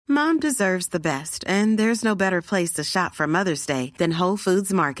Mom deserves the best, and there's no better place to shop for Mother's Day than Whole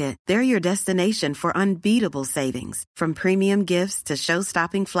Foods Market. They're your destination for unbeatable savings, from premium gifts to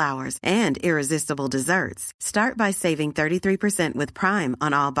show-stopping flowers and irresistible desserts. Start by saving 33% with Prime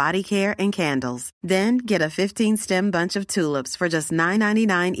on all body care and candles. Then get a 15-stem bunch of tulips for just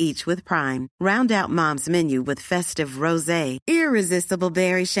 $9.99 each with Prime. Round out Mom's menu with festive rosé, irresistible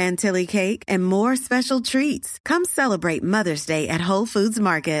berry chantilly cake, and more special treats. Come celebrate Mother's Day at Whole Foods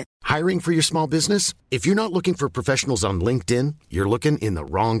Market. Hiring for your small business? If you're not looking for professionals on LinkedIn, you're looking in the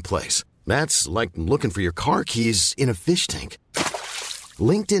wrong place. That's like looking for your car keys in a fish tank.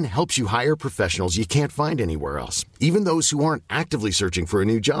 LinkedIn helps you hire professionals you can't find anywhere else, even those who aren't actively searching for a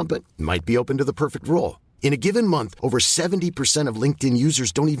new job but might be open to the perfect role. In a given month, over 70% of LinkedIn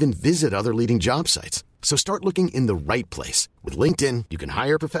users don't even visit other leading job sites. So start looking in the right place. With LinkedIn, you can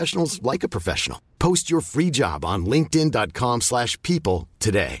hire professionals like a professional. Post your free job on linkedin.com/people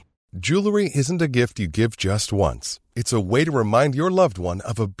today. Jewelry isn't a gift you give just once. It's a way to remind your loved one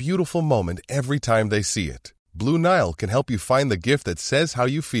of a beautiful moment every time they see it. Blue Nile can help you find the gift that says how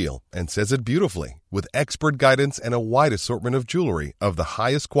you feel and says it beautifully, with expert guidance and a wide assortment of jewelry of the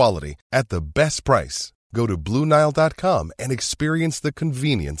highest quality at the best price. Go to BlueNile.com and experience the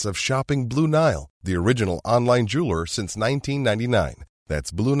convenience of shopping Blue Nile, the original online jeweler since 1999.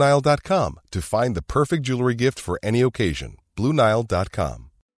 That's BlueNile.com to find the perfect jewelry gift for any occasion. BlueNile.com.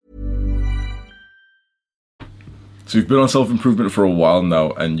 So you've been on self-improvement for a while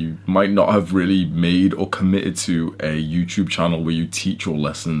now, and you might not have really made or committed to a YouTube channel where you teach your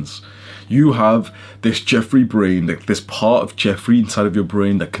lessons. You have this Jeffrey brain, this part of Jeffrey inside of your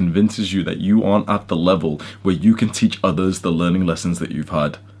brain that convinces you that you aren't at the level where you can teach others the learning lessons that you've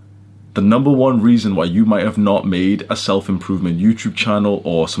had. The number one reason why you might have not made a self-improvement YouTube channel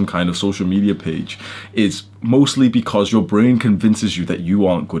or some kind of social media page is mostly because your brain convinces you that you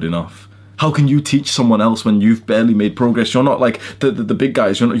aren't good enough. How can you teach someone else when you've barely made progress? You're not like the big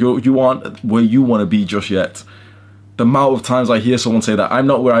guys. You aren't where you want to be just yet. The amount of times I hear someone say that, I'm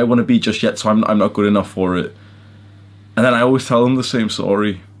not where I want to be just yet, so I'm not good enough for it. And then I always tell them the same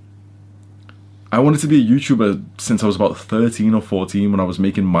story. I wanted to be a YouTuber since I was about 13 or 14 when I was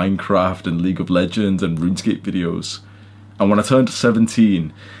making Minecraft and League of Legends and RuneScape videos. And when I turned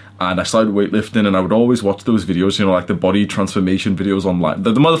 17, and I started weightlifting, and I would always watch those videos, like the body transformation videos online.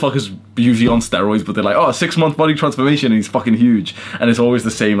 The motherfuckers usually on steroids, but they're like, 6-month body transformation, and he's fucking huge. And it's always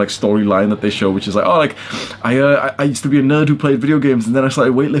the same storyline that they show, which is I used to be a nerd who played video games, and then I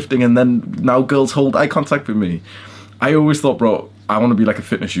started weightlifting, and then now girls hold eye contact with me. I always thought, bro, I want to be like a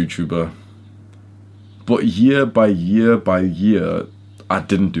fitness YouTuber. But year by year by year, I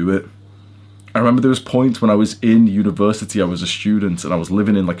didn't do it. I remember there was points when I was in university, I was a student and I was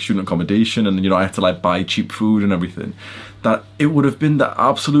living in student accommodation, and I had to buy cheap food and everything, that it would have been the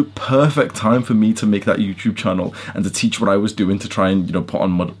absolute perfect time for me to make that YouTube channel and to teach what I was doing to try and put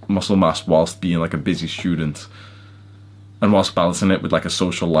on muscle mass whilst being a busy student and whilst balancing it with a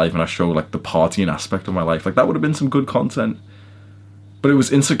social life, and I show the partying aspect of my life. That would have been some good content, but it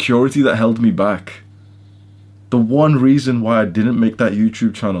was insecurity that held me back. The one reason why I didn't make that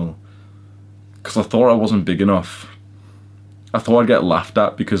YouTube channel, because I thought I wasn't big enough. I thought I'd get laughed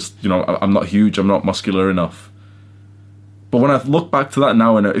at because, I'm not huge, I'm not muscular enough. But when I look back to that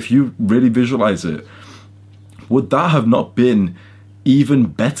now, and if you really visualize it, would that have not been even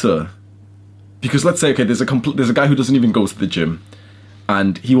better? Because let's say, okay, there's a guy who doesn't even go to the gym,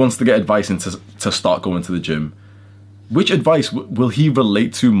 and he wants to get advice to start going to the gym. Which advice will he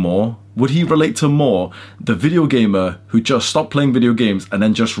relate to more? Would he relate to more the video gamer who just stopped playing video games and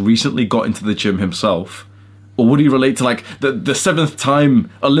then just recently got into the gym himself? Or would he relate to the 7th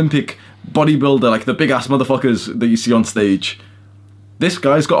time Olympic bodybuilder, the big ass motherfuckers that you see on stage? This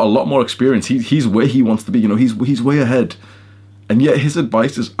guy's got a lot more experience. He's where he wants to be. He's way ahead. And yet his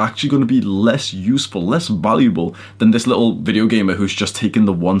advice is actually going to be less useful, less valuable than this little video gamer who's just taken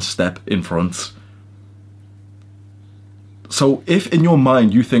the one step in front. So if in your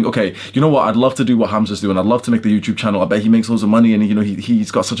mind you think, okay, you know what, I'd love to do what Hamza's doing, I'd love to make the YouTube channel, I bet he makes loads of money, and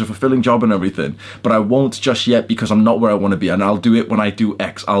he's got such a fulfilling job and everything, but I won't just yet because I'm not where I want to be, and I'll do it when I do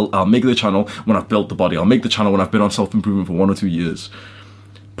X. I'll make the channel when I've built the body, I'll make the channel when I've been on self-improvement for 1 or 2 years.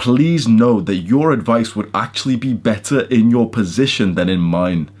 Please know that your advice would actually be better in your position than in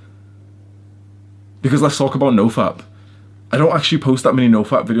mine. Because let's talk about NoFap. I don't actually post that many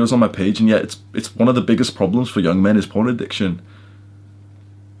NoFap videos on my page, and yet it's one of the biggest problems for young men is porn addiction.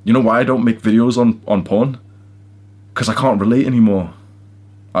 You know why I don't make videos on porn? Because I can't relate anymore.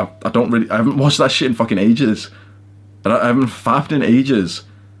 I haven't watched that shit in fucking ages. And I haven't fapped in ages.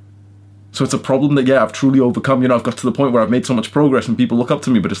 So it's a problem that, yeah, I've truly overcome. You know, I've got to the point where I've made so much progress and people look up to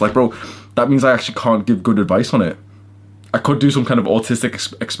me, but it's like, bro, that means I actually can't give good advice on it. I could do some kind of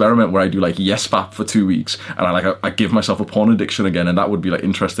autistic experiment where I do like yes fap for 2 weeks and I give myself a porn addiction again, and that would be like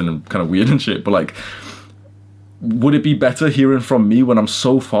interesting and kind of weird and shit. But like, would it be better hearing from me when I'm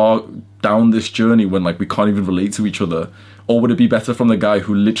so far down this journey when like we can't even relate to each other? Or would it be better from the guy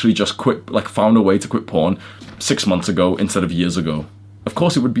who literally just quit, like found a way to quit porn 6 months ago instead of years ago? Of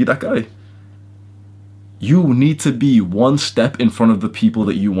course it would be that guy. You need to be one step in front of the people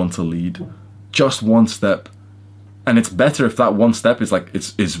that you want to lead. Just one step. And it's better if that one step is like,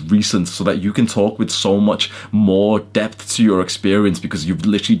 is recent, so that you can talk with so much more depth to your experience because you've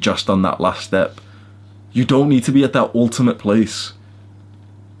literally just done that last step. You don't need to be at that ultimate place.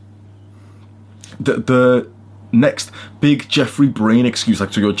 The next big Jeffrey Brain excuse,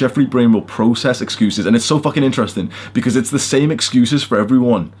 like, so your Jeffrey Brain will process excuses, and it's so fucking interesting because it's the same excuses for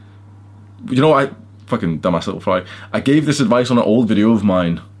everyone. You know, I fucking dumbass little fry. I gave this advice on an old video of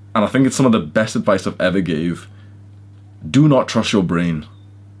mine, and I think it's some of the best advice I've ever gave. Do not trust your brain.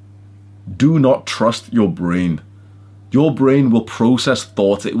 Do not trust your brain. Your brain will process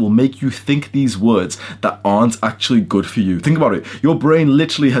thoughts. It will make you think these words that aren't actually good for you. Think about it. Your brain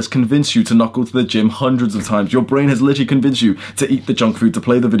literally has convinced you to not go to the gym hundreds of times. Your brain has literally convinced you to eat the junk food, to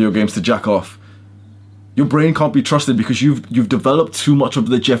play the video games, to jack off. Your brain can't be trusted because you've developed too much of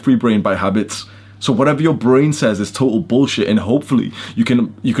the Jeffrey brain by habits. So whatever your brain says is total bullshit, and hopefully you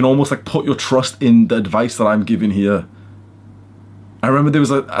can almost like put your trust in the advice that I'm giving here. I remember there was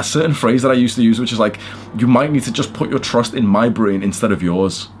a certain phrase that I used to use, which is like, you might need to just put your trust in my brain instead of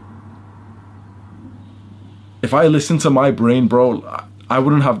yours. If I listened to my brain, bro, I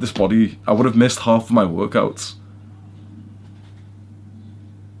wouldn't have this body. I would have missed half of my workouts.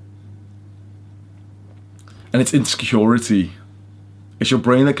 And it's insecurity. It's your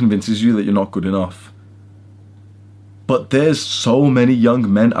brain that convinces you that you're not good enough. But there's so many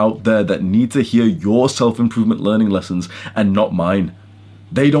young men out there that need to hear your self-improvement learning lessons and not mine.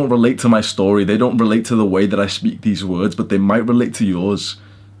 They don't relate to my story. They don't relate to the way that I speak these words, but they might relate to yours.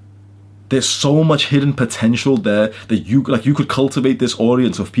 There's so much hidden potential there that you could cultivate this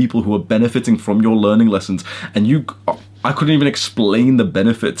audience of people who are benefiting from your learning lessons, and I couldn't even explain the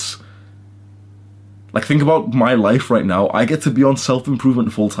benefits. Like, think about my life right now. I get to be on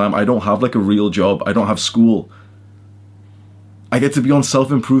self-improvement full-time. I don't have like a real job. I don't have school. I get to be on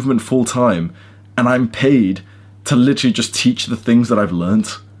self-improvement full-time, and I'm paid to literally just teach the things that I've learned.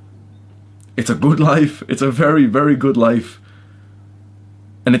 It's a good life. It's a very, very good life.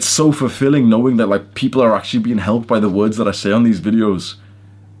 And it's so fulfilling knowing that like people are actually being helped by the words that I say on these videos.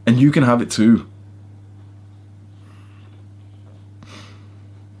 And you can have it too.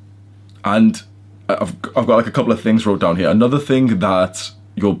 And I've got like a couple of things wrote down here. Another thing that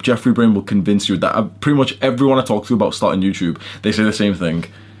your Jeffrey brain will convince you, that pretty much everyone I talk to about starting YouTube, they say the same thing.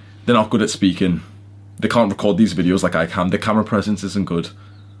 They're not good at speaking. They can't record these videos like I can. Their camera presence isn't good.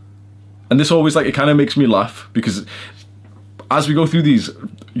 And this always, like, it kind of makes me laugh because as we go through these,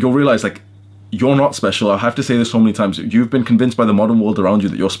 you'll realize, like, you're not special. I have to say this so many times. You've been convinced by the modern world around you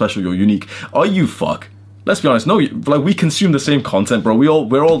that you're special, you're unique. Are you fuck? Let's be honest. No, like, we consume the same content, bro.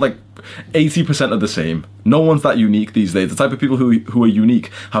 We're all like 80% of the same. No one's that unique these days. The type of people who are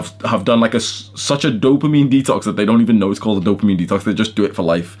unique have done like such a dopamine detox that they don't even know it's called a dopamine detox. They just do it for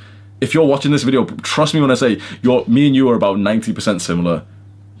life. If you're watching this video, trust me when I say me and you are about 90% similar.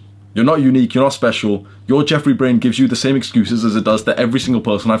 You're not unique, you're not special. Your Jeffrey brain gives you the same excuses as it does to every single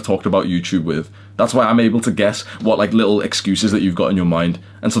person I've talked about YouTube with. That's why I'm able to guess what like little excuses that you've got in your mind.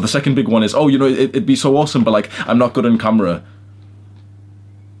 And so the second big one is, oh, you know, it'd be so awesome, but like, I'm not good on camera.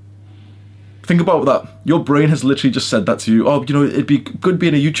 Think about that. Your brain has literally just said that to you. Oh, you know, it'd be good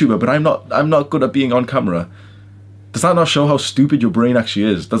being a YouTuber, but I'm not good at being on camera. Does that not show how stupid your brain actually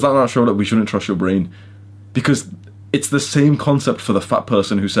is? Does that not show that we shouldn't trust your brain? Because it's the same concept for the fat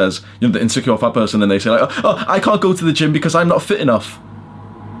person who says, you know, the insecure fat person, and they say like, oh, I can't go to the gym because I'm not fit enough.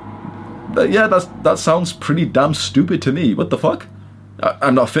 Yeah, that sounds pretty damn stupid to me. What the fuck?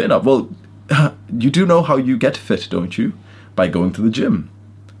 I'm not fit enough. Well, you do know how you get fit, don't you? By going to the gym.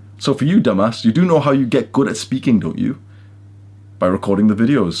 So for you, dumbass, you do know how you get good at speaking, don't you? By recording the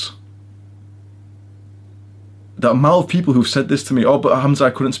videos. The amount of people who've said this to me, oh, but Hamza, I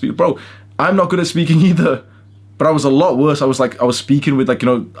couldn't speak. Bro, I'm not good at speaking either. But I was a lot worse. I was speaking with, like, you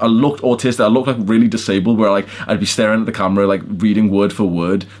know, I looked autistic. I looked like really disabled, where like I'd be staring at the camera, like reading word for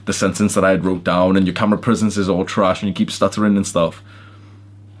word the sentence that I had wrote down, and your camera presence is all trash and you keep stuttering and stuff.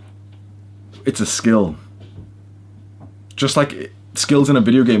 It's a skill. Just like skills in a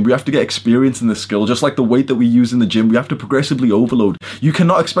video game, we have to get experience in the skill. Just like the weight that we use in the gym, we have to progressively overload. You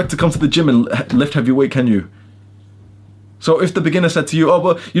cannot expect to come to the gym and lift heavy weight, can you? So if the beginner said to you, oh,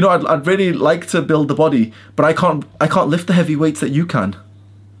 well, you know, I'd really like to build the body, but I can't lift the heavy weights that you can.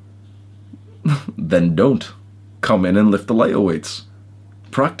 Then don't. Come in and lift the lighter weights.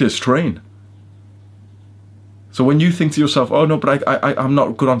 Practice, train. So when you think to yourself, oh no, but I'm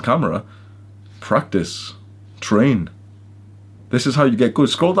not good on camera, practice, train. This is how you get good.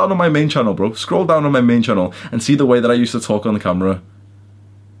 Scroll down on my main channel, bro. Scroll down on my main channel and see the way that I used to talk on the camera.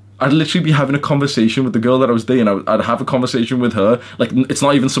 I'd literally be having a conversation with the girl that I was dating. I'd have a conversation with her. Like, it's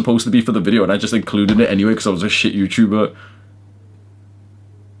not even supposed to be for the video, and I just included it anyway because I was a shit YouTuber.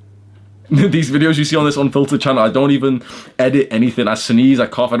 These videos you see on this unfiltered channel, I don't even edit anything. I sneeze, I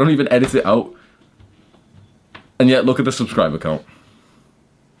cough, I don't even edit it out. And yet, look at the subscriber count.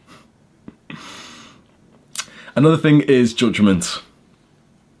 Another thing is judgment.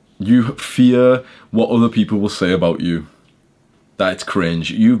 You fear what other people will say about you. That it's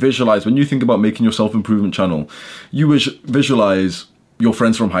cringe. You visualize, when you think about making your self-improvement channel, you visualize your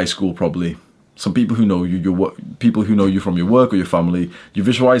friends from high school, probably. Some people who know you, people who know you from your work or your family. You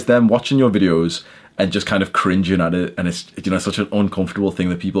visualize them watching your videos and just kind of cringing at it. And it's, you know, such an uncomfortable thing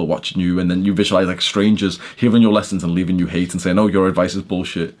that people are watching you. And then you visualize like strangers hearing your lessons and leaving you hate and saying, oh, your advice is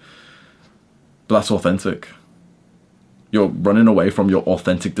bullshit. But that's authentic. You're running away from your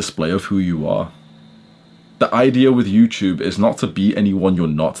authentic display of who you are. The idea with YouTube is not to be anyone you're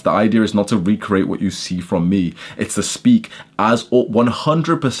not. The idea is not to recreate what you see from me. It's to speak as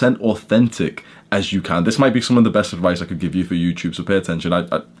 100% authentic as you can. This might be some of the best advice I could give you for YouTube, so pay attention.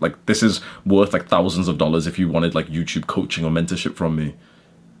 I like, this is worth like thousands of dollars if you wanted like YouTube coaching or mentorship from me.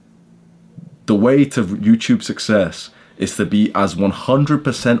 The way to YouTube success is to be as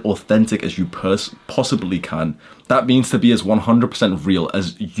 100% authentic as you possibly can. That means to be as 100% real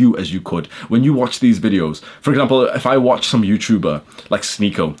as you could. When you watch these videos, for example, if I watch some YouTuber like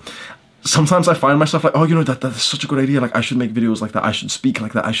Sneeko, sometimes I find myself like, oh, you know, that's such a good idea. Like, I should make videos like that. I should speak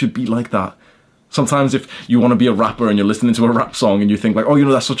like that. I should be like that. Sometimes if you want to be a rapper and you're listening to a rap song and you think like, oh, you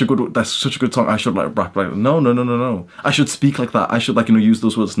know, that's such a good song. I should like rap like that. No. I should speak like that. I should like, you know, use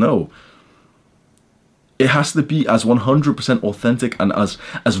those words. No. It has to be as 100% authentic and as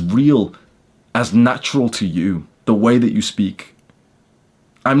real, as natural to you, the way that you speak.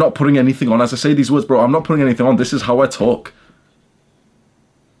 I'm not putting anything on. As I say these words, bro, I'm not putting anything on. This is how I talk.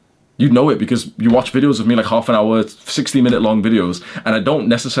 You know it because you watch videos of me like half an hour, 60-minute long videos, and I don't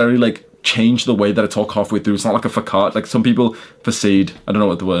necessarily like change the way that I talk halfway through. It's not like a facade. Like some people, facade, I don't know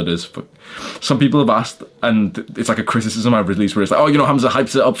what the word is, but some people have asked, and it's like a criticism I've released where it's like, oh, you know, Hamza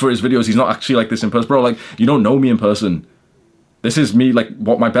hypes it up for his videos. He's not actually like this in person. Bro, like, you don't know me in person. This is me, like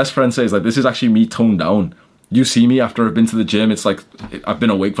what my best friend says, like this is actually me toned down. You see me after I've been to the gym. It's like, I've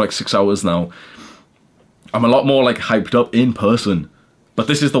been awake for like 6 hours now. I'm a lot more like hyped up in person. But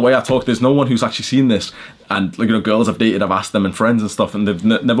this is the way I talk. There's no one who's actually seen this. And like, you know, girls I've dated, I've asked them and friends and stuff, and they've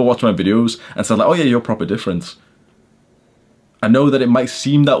never watched my videos and said like, oh yeah, you're proper different. I know that it might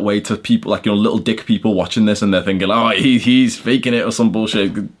seem that way to people, like, you know, little dick people watching this, and they're thinking, oh, he's faking it or some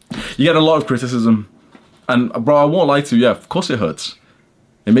bullshit. You get a lot of criticism. And bro, I won't lie to you, yeah, of course it hurts.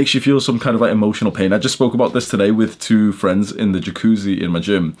 It makes you feel some kind of like emotional pain. I just spoke about this today with 2 friends in the jacuzzi in my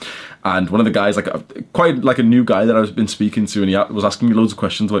gym. And one of the guys, like quite like a new guy that I've been speaking to, and he was asking me loads of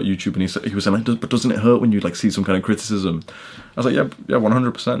questions about YouTube, and he was saying, like, but doesn't it hurt when you like see some kind of criticism? I was like, yeah,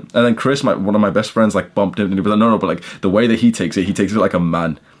 100%. And then Chris, one of my best friends, like bumped him, and he was like, no, but like the way that he takes it like a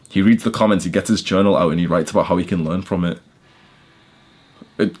man. He reads the comments, he gets his journal out, and he writes about how he can learn from it.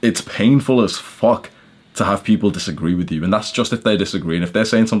 It's painful as fuck to have people disagree with you, and that's just if they disagree. And if they're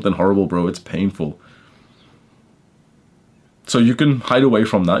saying something horrible, bro, it's painful. So you can hide away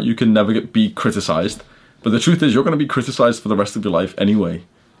from that. You can never be criticized, but the truth is you're going to be criticized for the rest of your life anyway.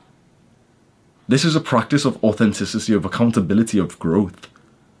 This is a practice of authenticity, of accountability, of growth.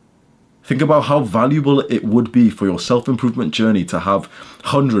 Think about how valuable it would be for your self-improvement journey to have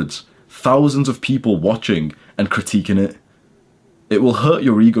hundreds, thousands of people watching and critiquing it. It will hurt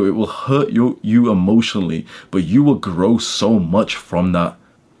your ego, it will hurt you emotionally, but you will grow so much from that.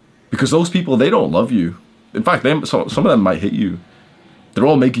 Because those people, they don't love you. In fact, some of them might hate you. They're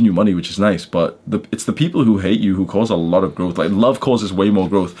all making you money, which is nice, but it's the people who hate you who cause a lot of growth. Like, love causes way more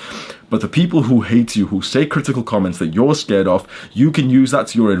growth. But the people who hate you, who say critical comments that you're scared of, you can use that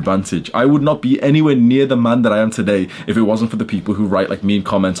to your advantage. I would not be anywhere near the man that I am today if it wasn't for the people who write like mean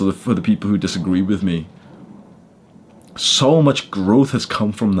comments, or for the people who disagree with me. So much growth has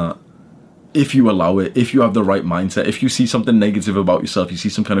come from that. if you allow it, if you have the right mindset, if you see something negative about yourself, you see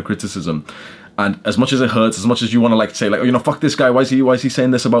some kind of criticism, and as much as it hurts, as much as you want to like say like, oh, you know, fuck this guy, why is he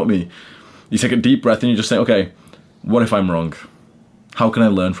saying this about me? You take a deep breath and you just say, okay, what if I'm wrong? How can I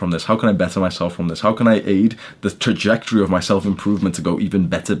learn from this? How can I better myself from this? How can I aid the trajectory of my self-improvement to go even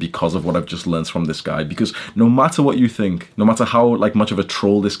better because of what I've just learned from this guy? Because no matter what you think, no matter how like much of a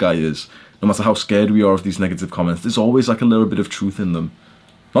troll this guy is, no matter how scared we are of these negative comments, there's always like a little bit of truth in them.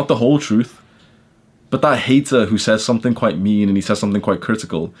 Not the whole truth, but that hater who says something quite mean and he says something quite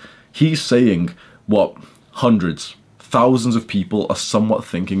critical, he's saying what hundreds, thousands of people are somewhat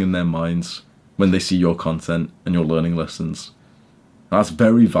thinking in their minds when they see your content and your learning lessons. That's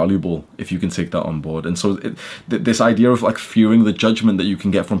very valuable if you can take that on board. And so this idea of like fearing the judgment that you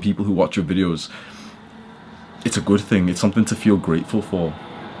can get from people who watch your videos, it's a good thing. It's something to feel grateful for.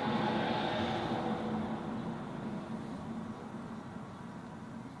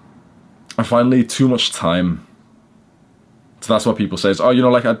 And finally, too much time. So that's what people say is, oh, you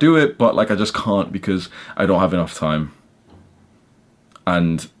know, like I do it, but like I just can't because I don't have enough time.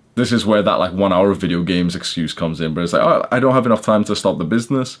 And this is where that like 1 hour of video games excuse comes in. But it's like, oh, I don't have enough time to start the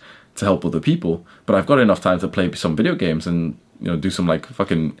business, to help other people, but I've got enough time to play some video games and, you know, do some like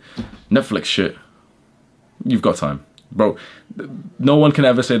fucking Netflix shit. You've got time. Bro, no one can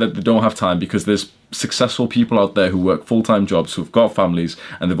ever say that they don't have time because there's successful people out there who work full-time jobs, who've got families,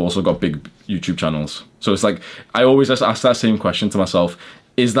 and they've also got big YouTube channels. So it's like, I always ask that same question to myself.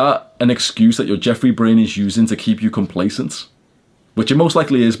 Is that an excuse that your Jeffrey brain is using to keep you complacent? Which it most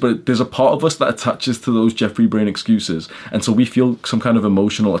likely is, but there's a part of us that attaches to those Jeffrey brain excuses. And so we feel some kind of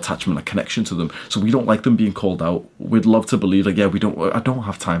emotional attachment, a connection to them. So we don't like them being called out. We'd love to believe like, yeah, I don't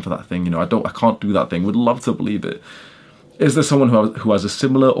have time for that thing. You know, I can't do that thing. We'd love to believe it. Is there someone who has a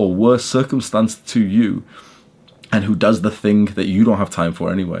similar or worse circumstance to you and who does the thing that you don't have time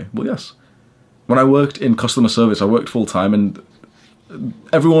for anyway? Well, yes. When I worked in customer service, I worked full time and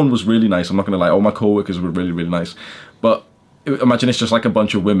everyone was really nice. I'm not going to lie. All my coworkers were really, really nice. But imagine it's just like a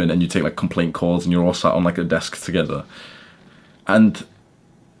bunch of women and you take like complaint calls and you're all sat on like a desk together. And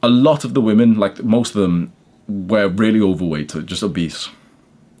a lot of the women, like most of them, were really overweight, just obese.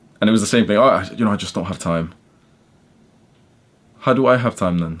 And it was the same thing. Oh, you know, I just don't have time. How do I have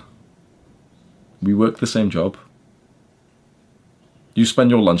time then? We work the same job. You spend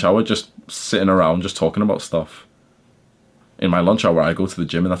your lunch hour just sitting around, just talking about stuff. In my lunch hour, I go to the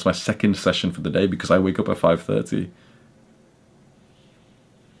gym and that's my second session for the day because I wake up at 5:30.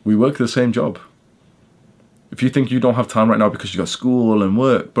 We work the same job. If you think you don't have time right now because you got school and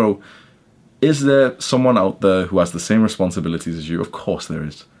work, bro, is there someone out there who has the same responsibilities as you? Of course there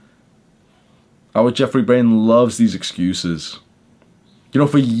is. Our Jeffrey brain loves these excuses. You know,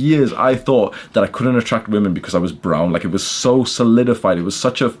 for years I thought that I couldn't attract women because I was brown. Like, it was so solidified. It was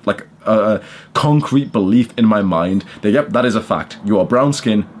such a concrete belief in my mind that, yep, that is a fact. You are brown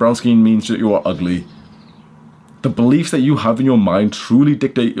skin. Brown skin means that you are ugly. The beliefs that you have in your mind truly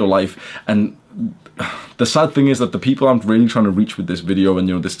dictate your life. And the sad thing is that the people I'm really trying to reach with this video and,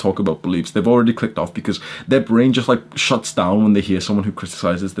 you know, this talk about beliefs, they've already clicked off because their brain just like shuts down when they hear someone who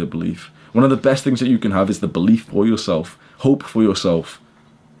criticizes their belief. One of the best things that you can have is the belief for yourself, hope for yourself.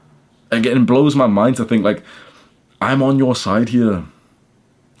 Again, it blows my mind to think like, I'm on your side here.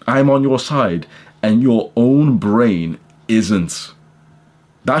 I'm on your side and your own brain isn't.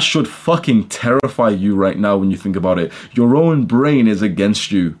 That should fucking terrify you right now when you think about it. Your own brain is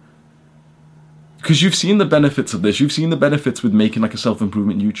against you. Because you've seen the benefits of this. You've seen the benefits with making like a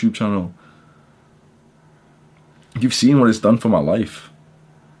self-improvement YouTube channel. You've seen what it's done for my life.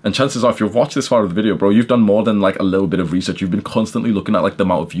 And chances are, if you've watched this far of the video, bro, you've done more than like a little bit of research. You've been constantly looking at like the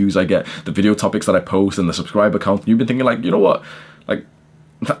amount of views I get, the video topics that I post, and the subscriber count. And you've been thinking like, you know what? Like,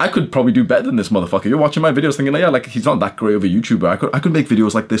 I could probably do better than this motherfucker. You're watching my videos thinking like, yeah, like he's not that great of a YouTuber. I could make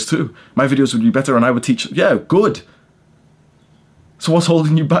videos like this too. My videos would be better and I would teach. Yeah, good. So what's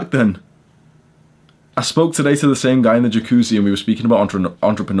holding you back then? I spoke today to the same guy in the jacuzzi and we were speaking about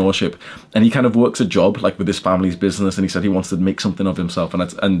entrepreneurship, and he kind of works a job like with his family's business, and he said he wants to make something of himself,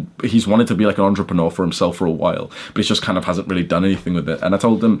 and he's wanted to be like an entrepreneur for himself for a while, but he just kind of hasn't really done anything with it. And I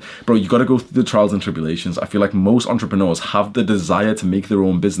told him, bro, you got to go through the trials and tribulations. I feel like most entrepreneurs have the desire to make their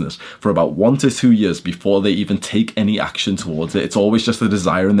own business for about 1 to 2 years before they even take any action towards it. It's always just a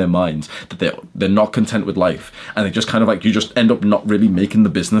desire in their minds that they're not content with life, and they just kind of like, you just end up not really making the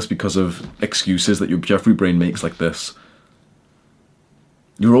business because of excuses that your Jeffrey brain makes like this.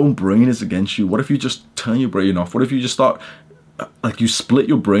 Your own brain is against you. What if you just turn your brain off? What if you just start, like, you split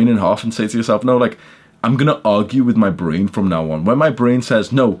your brain in half and say to yourself, no, like, I'm gonna argue with my brain from now on. When my brain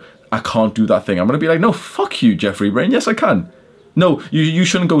says, no, I can't do that thing, I'm gonna be like, no, fuck you, Jeffrey brain. Yes, I can. No, you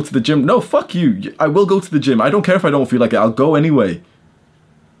shouldn't go to the gym. No, fuck you. I will go to the gym. I don't care if I don't feel like it. I'll go anyway.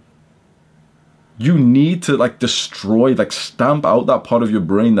 You need to like destroy, like stamp out that part of your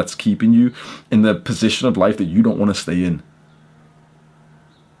brain that's keeping you in the position of life that you don't want to stay in.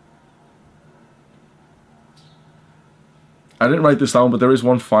 I didn't write this down, but there is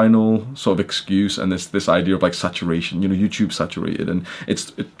one final sort of excuse, and this idea of like saturation. You know, YouTube's saturated, and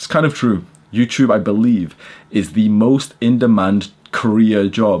it's kind of true. YouTube, I believe, is the most in-demand career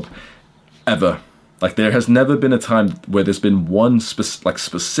job ever. Like, there has never been a time where there's been one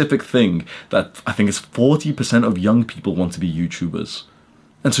specific thing that I think is 40% of young people want to be YouTubers.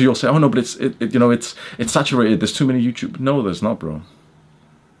 And so you'll say, oh no, but it's saturated. There's too many YouTube. No, there's not, bro.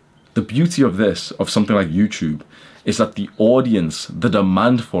 The beauty of something like YouTube, is that the audience, the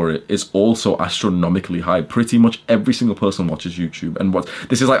demand for it is also astronomically high. Pretty much every single person watches YouTube. And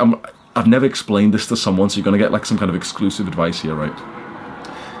this is like, I've never explained this to someone, so you're going to get like some kind of exclusive advice here, right?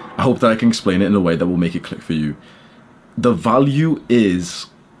 I hope that I can explain it in a way that will make it click for you. The value is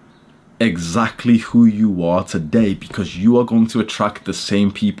exactly who you are today, because you are going to attract the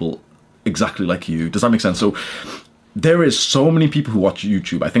same people exactly like you. Does that make sense? So there is so many people who watch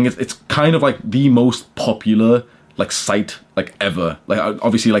YouTube. I think it's kind of like the most popular like site like ever. Like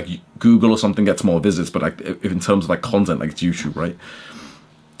obviously like Google or something gets more visits, but like if in terms of like content, like it's YouTube, right?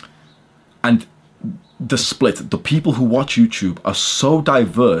 And the split, the people who watch YouTube are so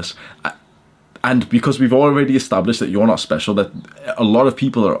diverse, and because we've already established that you're not special, that a lot of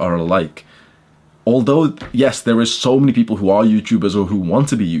people are alike. Although, yes, there is so many people who are YouTubers or who want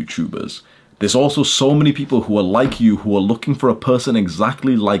to be YouTubers, there's also so many people who are like you, who are looking for a person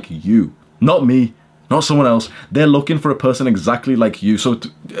exactly like you. Not me, not someone else. They're looking for a person exactly like you. So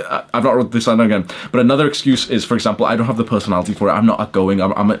I've not wrote this down again, but another excuse is, for example, I don't have the personality for it. I'm not outgoing.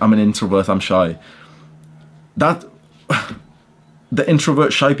 I'm an introvert. I'm shy. The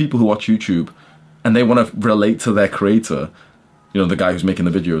introvert, shy people who watch YouTube and they want to relate to their creator, you know, the guy who's making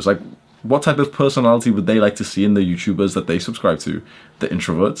the videos, like, what type of personality would they like to see in the YouTubers that they subscribe to? The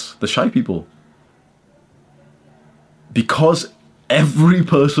introverts, the shy people. Because every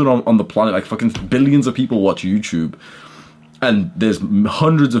person on the planet, like fucking billions of people watch YouTube, and there's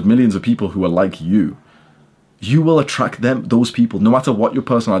hundreds of millions of people who are like you. You will attract those people, no matter what your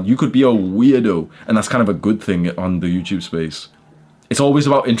personality. You could be a weirdo, and that's kind of a good thing on the YouTube space. It's always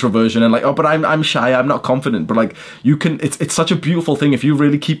about introversion and like, oh, but I'm shy, I'm not confident. But like, you can, it's such a beautiful thing. If you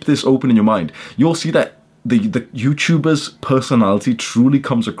really keep this open in your mind, you'll see that the YouTuber's personality truly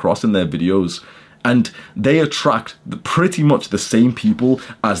comes across in their videos, and they attract pretty much the same people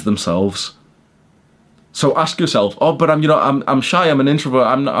as themselves. So ask yourself, oh, but I'm shy, I'm an introvert,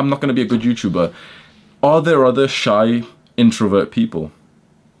 I'm not going to be a good YouTuber. Are there other shy introvert people?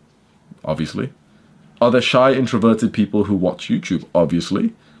 Obviously. Are there shy, introverted people who watch YouTube?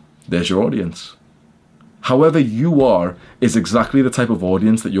 Obviously. There's your audience. However you are is exactly the type of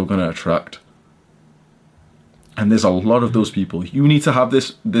audience that you're going to attract. And there's a lot of those people. You need to have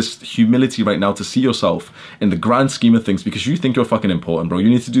this humility right now to see yourself in the grand scheme of things, because you think you're fucking important, bro. You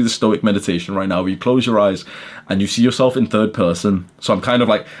need to do the stoic meditation right now where you close your eyes and you see yourself in third person. So I'm kind of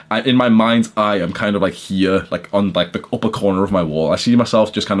like, in my mind's eye, I'm kind of like here, like on like the upper corner of my wall. I see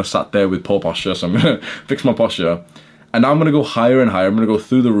myself just kind of sat there with poor posture. So I'm going to fix my posture. And now I'm going to go higher and higher. I'm going to go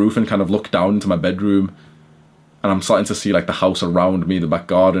through the roof and kind of look down into my bedroom. And I'm starting to see like the house around me, the back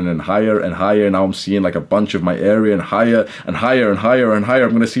garden, and higher and higher. Now I'm seeing like a bunch of my area, and higher and higher and higher and higher.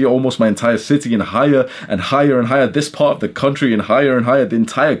 I'm going to see almost my entire city, and higher and higher and higher. This part of the country, and higher, the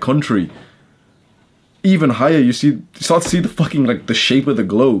entire country. Even higher, you start to see the fucking like the shape of the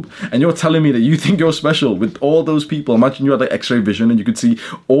globe. And you're telling me that you think you're special with all those people. Imagine you had like X-ray vision and you could see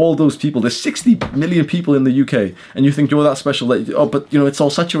all those people. There's 60 million people in the UK, and you think you're that special. That, oh, but it's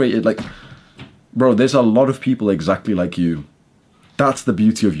all saturated. Like, bro, there's a lot of people exactly like you. That's the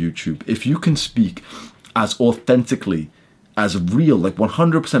beauty of YouTube. If you can speak as authentically, as real, like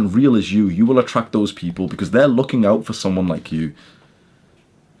 100% real as you will attract those people because they're looking out for someone like you.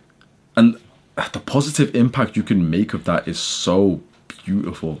 And the positive impact you can make of that is so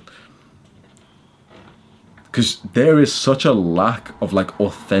beautiful. Because there is such a lack of like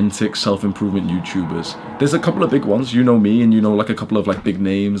authentic self-improvement YouTubers. There's a couple of big ones, you know me, and you know like a couple of like big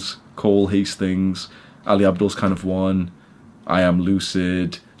names. Cole Hastings, Ali Abdul's kind of one, I Am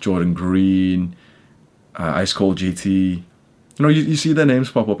Lucid, Jordan Green, Ice Cold GT. You see their names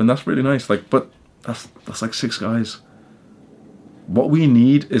pop up, and that's really nice. Like, but that's like 6 guys. What we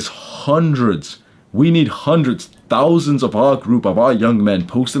need is hundreds. We need hundreds, thousands of our group, of our young men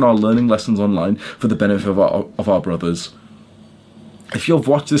posting our learning lessons online for the benefit of our brothers. If you've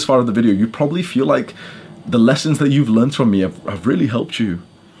watched this far of the video, you probably feel like the lessons that you've learned from me have really helped you.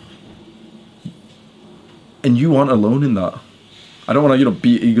 And you aren't alone in that. I don't want to,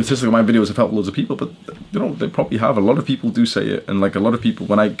 be egotistical. My videos have helped loads of people, but they probably have. A lot of people do say it, and like a lot of people,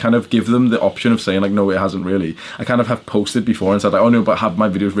 when I kind of give them the option of saying like, no, it hasn't really, I kind of have posted before and said like, oh no, but have my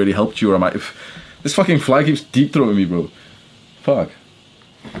videos really helped you? Or am I? This fucking fly keeps deep throating me, bro. Fuck.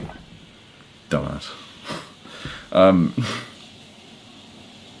 Dumbass.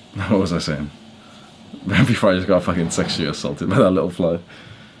 What was I saying? Before I just got fucking sexually assaulted by that little fly.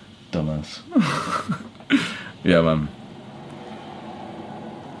 Dumbass. Yeah, man.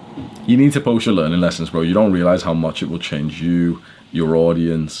 You need to post your learning lessons, bro. You don't realize how much it will change you, your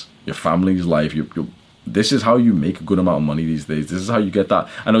audience, your family's life. This is how you make a good amount of money these days. This is how you get that.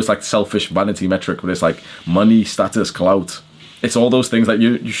 I know it's like selfish vanity metric, but it's like money, status, clout. It's all those things that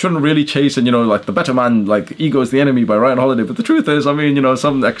you shouldn't really chase. And, like the better man, like ego is the enemy by Ryan Holiday. But the truth is, I mean,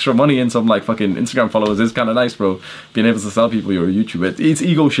 some extra money and some like fucking Instagram followers is kind of nice, bro. Being able to tell people you're a YouTuber. It's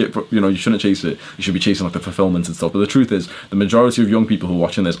ego shit, but, you shouldn't chase it. You should be chasing like the fulfillment and stuff. But the truth is, the majority of young people who are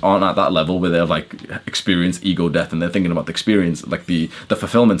watching this aren't at that level where they've like experienced ego death and they're thinking about the experience, like the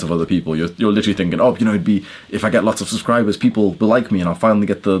fulfillment of other people. You're literally thinking, oh, it'd be, if I get lots of subscribers, people will like me and I'll finally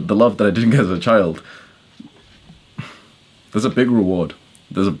get the love that I didn't get as a child. There's a big reward.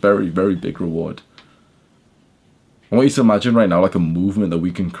 There's a very, very big reward. I want you to imagine right now like a movement that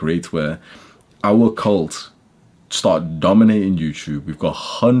we can create where our cult start dominating YouTube. We've got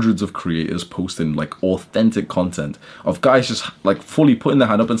hundreds of creators posting like authentic content of guys just like fully putting their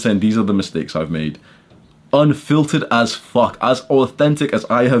hand up and saying, these are the mistakes I've made. Unfiltered as fuck, as authentic as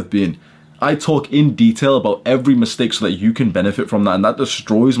I have been. I talk in detail about every mistake so that you can benefit from that, and that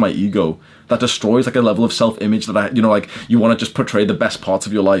destroys my ego. That destroys like a level of self-image that I, like you want to just portray the best parts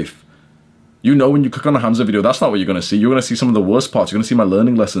of your life. When you click on a Hamza video, that's not what you're going to see. You're going to see some of the worst parts. You're going to see my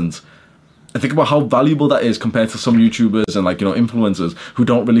learning lessons. And think about how valuable that is compared to some YouTubers and like, influencers who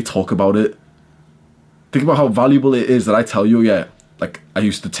don't really talk about it. Think about how valuable it is that I tell you, yeah, like I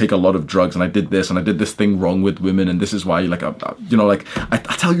used to take a lot of drugs and I did this and I did this thing wrong with women and this is why, like, I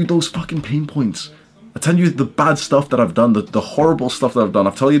tell you those fucking pain points. I tell you the bad stuff that I've done, the horrible stuff that I've done. I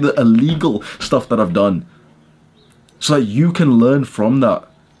tell you the illegal stuff that I've done so that you can learn from that.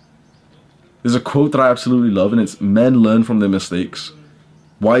 There's a quote that I absolutely love and it's, men learn from their mistakes.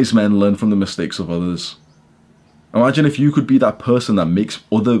 Wise men learn from the mistakes of others. Imagine if you could be that person that makes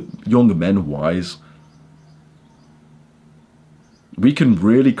other young men wise. We can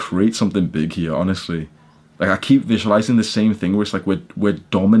really create something big here, honestly. Like I keep visualizing the same thing where it's like we're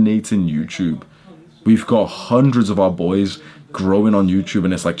dominating YouTube. We've got hundreds of our boys growing on YouTube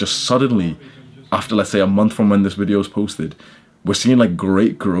and it's like just suddenly, after let's say a month from when this video is posted, we're seeing like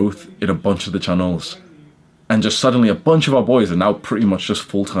great growth in a bunch of the channels. And just suddenly a bunch of our boys are now pretty much just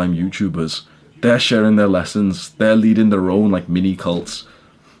full-time YouTubers. They're sharing their lessons. They're leading their own like mini cults.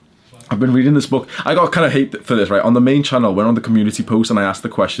 I've been reading this book. I got kind of hate for this, right? On the main channel, went on the community post and I asked the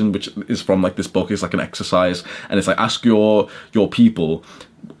question, which is from like this book. It's like an exercise. And it's like, ask your people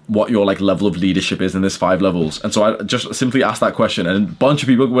what your like level of leadership is, and there's 5 levels. And so I just simply asked that question and a bunch of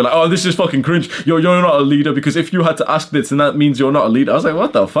people were like, oh, this is fucking cringe. You're not a leader because if you had to ask this, then that means you're not a leader. I was like,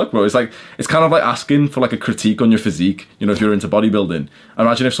 what the fuck, bro? It's like, it's kind of like asking for like a critique on your physique, if you're into bodybuilding.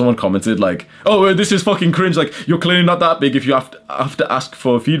 Imagine if someone commented like, oh, this is fucking cringe. Like, you're clearly not that big if you have to ask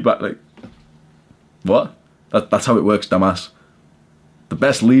for feedback. Like, what? That's how it works, dumbass. The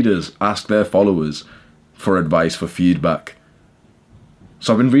best leaders ask their followers for advice, for feedback.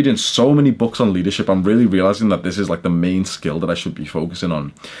 So I've been reading so many books on leadership. I'm really realizing that this is like the main skill that I should be focusing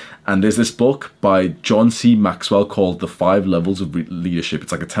on. And there's this book by John C. Maxwell called The 5 Levels of Leadership.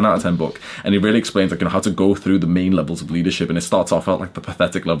 It's like a 10 out of 10 book. And he really explains like, how to go through the main levels of leadership. And it starts off at like the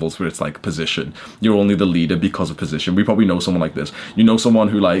pathetic levels where it's like position. You're only the leader because of position. We probably know someone like this. Someone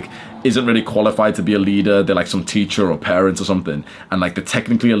who like isn't really qualified to be a leader. They're like some teacher or parent or something. And like they're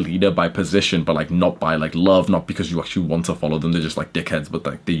technically a leader by position, but like not by like love, not because you actually want to follow them. They're just like dickheads, but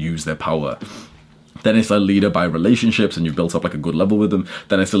like they use their power. Then it's a leader by relationships and you've built up like a good level with them.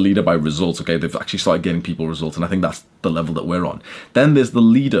 Then it's a leader by results. Okay, they've actually started getting people results, and I think that's the level that we're on. Then there's the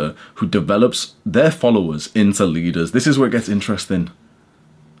leader who develops their followers into leaders. This is where it gets interesting.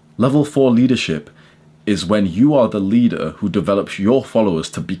 Level 4 leadership is when you are the leader who develops your followers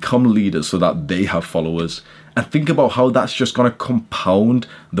to become leaders so that they have followers. And think about how that's just going to compound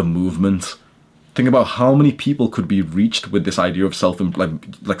the movement. Think about how many people could be reached with this idea of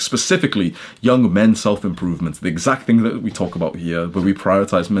like specifically young men self-improvement, the exact thing that we talk about here, where we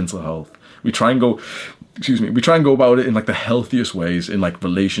prioritize mental health. We try and go about it in like the healthiest ways, in like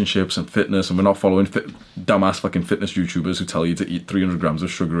relationships and fitness, and we're not following dumbass fucking fitness YouTubers who tell you to eat 300 grams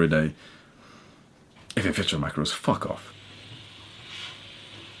of sugar a day. if it fits your macros, fuck off.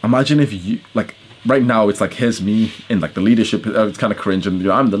 Imagine if you, like, right now it's like, here's me in like the leadership, it's kind of cringe, and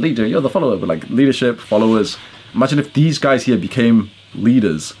I'm the leader, you're the follower, but like leadership, followers. Imagine if these guys here became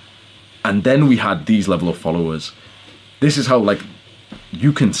leaders, and then we had these level of followers. This is how, like,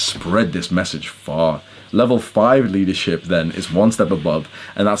 you can spread this message far. Level 5 leadership then is one step above,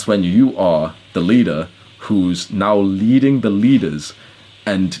 and that's when you are the leader who's now leading the leaders.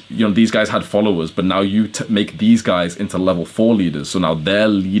 And, you know, these guys had followers, but now you make these guys into level 4 leaders. So now they're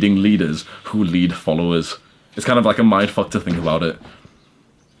leading leaders who lead followers. It's kind of like a mindfuck to think about it.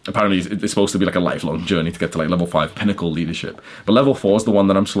 Apparently, it's supposed to be like a lifelong journey to get to like level 5 pinnacle leadership. But level 4 is the one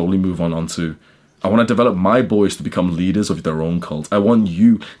that I'm slowly moving on to. I want to develop my boys to become leaders of their own cult. I want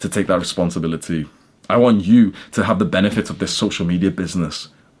you to take that responsibility. I want you to have the benefits of this social media business.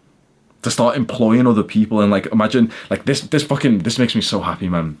 To start employing other people, and like, imagine, like, this makes me so happy,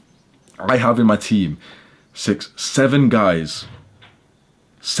 man. I have in my team seven guys,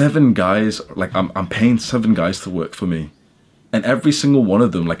 like, I'm paying 7 guys to work for me, and every single one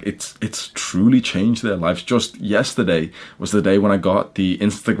of them, like, it's truly changed their lives. Just yesterday was the day when I got the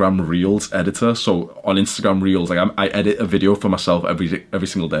Instagram Reels editor. So on Instagram Reels, like, I edit a video for myself every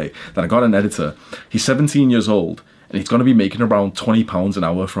single day. Then I got an editor. He's 17 years old, and he's going to be making around £20 an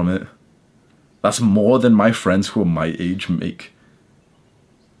hour from it. That's more than my friends who are my age make.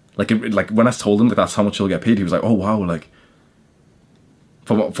 Like when I told him that that's how much he'll get paid, he was like, oh wow, like,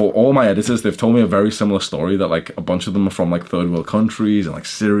 for all my editors, they've told me a very similar story, that like a bunch of them are from like third world countries and like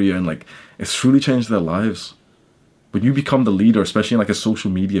Syria, and like it's truly changed their lives. When you become the leader, especially in like a social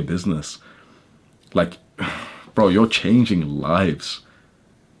media business, like, bro, you're changing lives.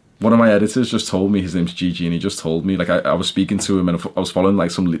 One of my editors just told me, his name's Gigi, and he just told me, like, I was speaking to him, and I was following like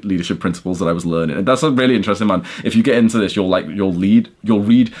some leadership principles that I was learning, and that's really interesting, man. If you get into this, you'll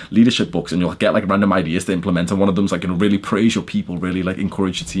read leadership books, and you'll get like random ideas to implement, and one of them's like, you know, really praise your people, really like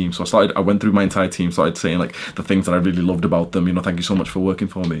encourage your team. So I went through my entire team, started saying like the things that I really loved about them, you know, thank you so much for working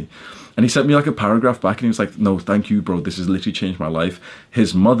for me. And he sent me like a paragraph back, and he was like, no, thank you, bro, this has literally changed my life.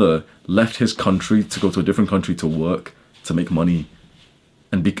 His mother left his country to go to a different country to work, to make money.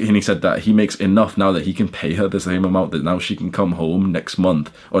 And he said that he makes enough now that he can pay her the same amount, that now she can come home next month,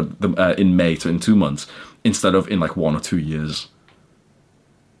 or in May, so in 2 months, instead of in like 1 or 2 years.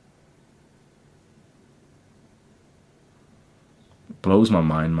 It blows my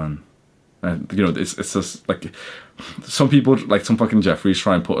mind, man. And, you know, it's just like, some people, like some fucking Jeffries,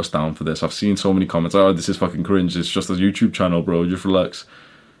 try and put us down for this. I've seen so many comments, oh, this is fucking cringe, it's just a YouTube channel, bro, just relax.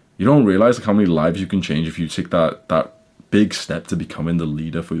 You don't realize like how many lives you can change if you take that big step to becoming the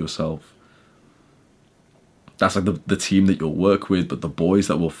leader for yourself. That's like the team that you'll work with, but the boys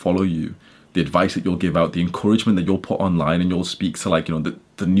that will follow you, the advice that you'll give out, the encouragement that you'll put online, and you'll speak to, like, you know,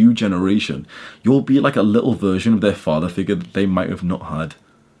 the new generation. You'll be like a little version of their father figure that they might have not had.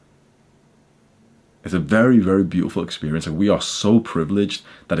 It's a very, very beautiful experience. Like, we are so privileged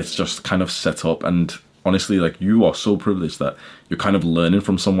that it's just kind of set up, and honestly, like, you are so privileged that you're kind of learning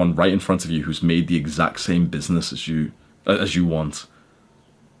from someone right in front of you who's made the exact same business as you want.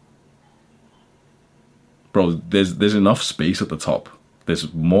 Bro, there's enough space at the top.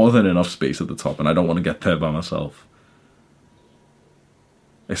 There's more than enough space at the top, and I don't want to get there by myself.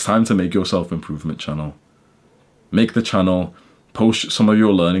 It's time to make your self-improvement channel. Make the channel, post some of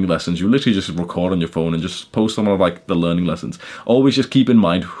your learning lessons. You literally just record on your phone and just post some of like the learning lessons. Always just keep in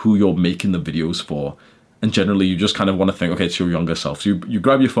mind who you're making the videos for. And generally, you just kind of want to think, okay, it's your younger self. So you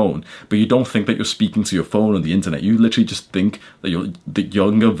grab your phone, but you don't think that you're speaking to your phone on the internet. You literally just think that the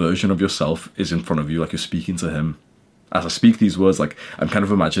younger version of yourself is in front of you, like you're speaking to him. As I speak these words, like, I'm kind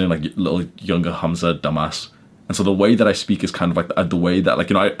of imagining like little younger Hamza dumbass. And so the way that I speak is kind of like the way that, like,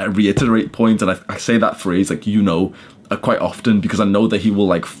 you know, I reiterate points, and I say that phrase, like, you know, quite often, because I know that he will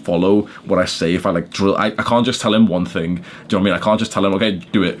like follow what I say. If I like drill, I can't just tell him one thing. Do you know what I mean? I can't just tell him, okay,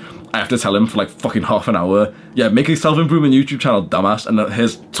 do it. I have to tell him for like fucking half an hour. Yeah, make a self-improvement YouTube channel, dumbass. And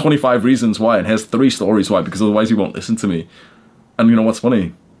here's 25 reasons why, and here's 3 stories why, because otherwise he won't listen to me. And you know what's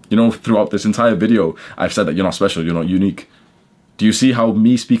funny? You know, throughout this entire video, I've said that you're not special, you're not unique. Do you see how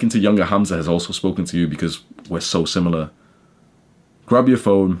me speaking to younger Hamza has also spoken to you, because we're so similar? Grab your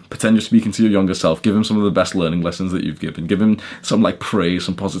phone, pretend you're speaking to your younger self, give him some of the best learning lessons that you've given, give him some like praise,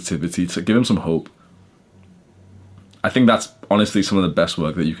 some positivity, to give him some hope. I think that's honestly some of the best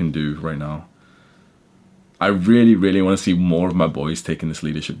work that you can do right now. I really, really want to see more of my boys taking this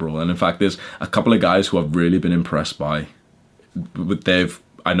leadership role. And in fact, there's a couple of guys who I've really been impressed by.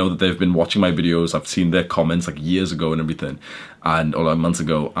 I know that they've been watching my videos. I've seen their comments like years ago and everything, or like months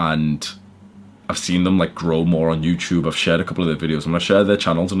ago, and I've seen them like grow more on YouTube. I've shared a couple of their videos. I'm gonna share their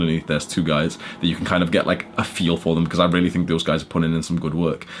channels underneath. There's two guys that you can kind of get like a feel for them, because I really think those guys are putting in some good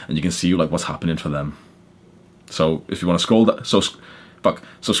work, and you can see like what's happening for them. So if you want to scroll that, so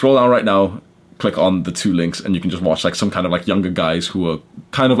scroll down right now, click on the two links, and you can just watch like some kind of like younger guys who are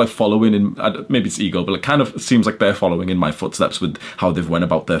kind of like following in, maybe it's ego, but it kind of seems like they're following in my footsteps with how they've went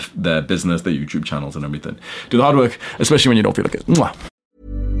about their business, their YouTube channels and everything. Do the hard work, especially when you don't feel like it. Mwah.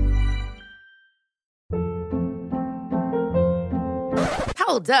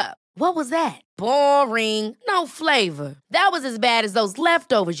 Hold up. What was that? Boring. No flavor. That was as bad as those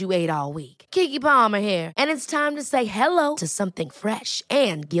leftovers you ate all week. Keke Palmer here, and it's time to say hello to something fresh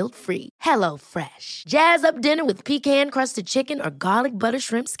and guilt-free. Hello Fresh. Jazz up dinner with pecan-crusted chicken or garlic butter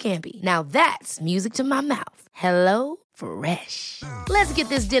shrimp scampi. Now that's music to my mouth. Hello Fresh. Let's get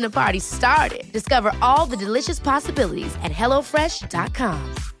this dinner party started. Discover all the delicious possibilities at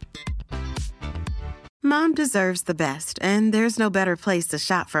hellofresh.com. Mom deserves the best, and there's no better place to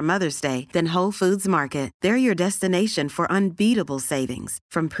shop for Mother's Day than Whole Foods Market. They're your destination for unbeatable savings,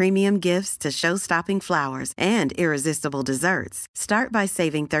 from premium gifts to show-stopping flowers and irresistible desserts. Start by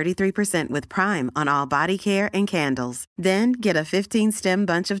saving 33% with Prime on all body care and candles. Then get a 15-stem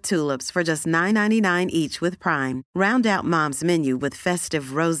bunch of tulips for just $9.99 each with Prime. Round out Mom's menu with festive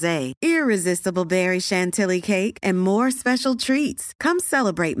rosé, irresistible berry chantilly cake, and more special treats. Come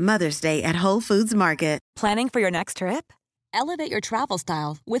celebrate Mother's Day at Whole Foods Market. Planning for your next trip? Elevate your travel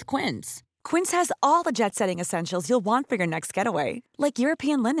style with Quince. Quince has all the jet-setting essentials you'll want for your next getaway, like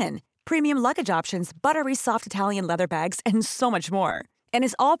European linen, premium luggage options, buttery soft Italian leather bags, and so much more. And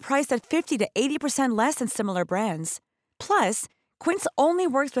is all priced at 50 to 80% less than similar brands. Plus, Quince only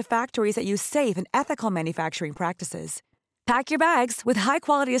works with factories that use safe and ethical manufacturing practices. Pack your bags with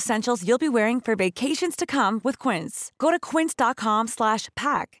high-quality essentials you'll be wearing for vacations to come with Quince. Go to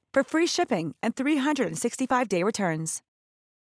quince.com/pack for free shipping and 365-day returns.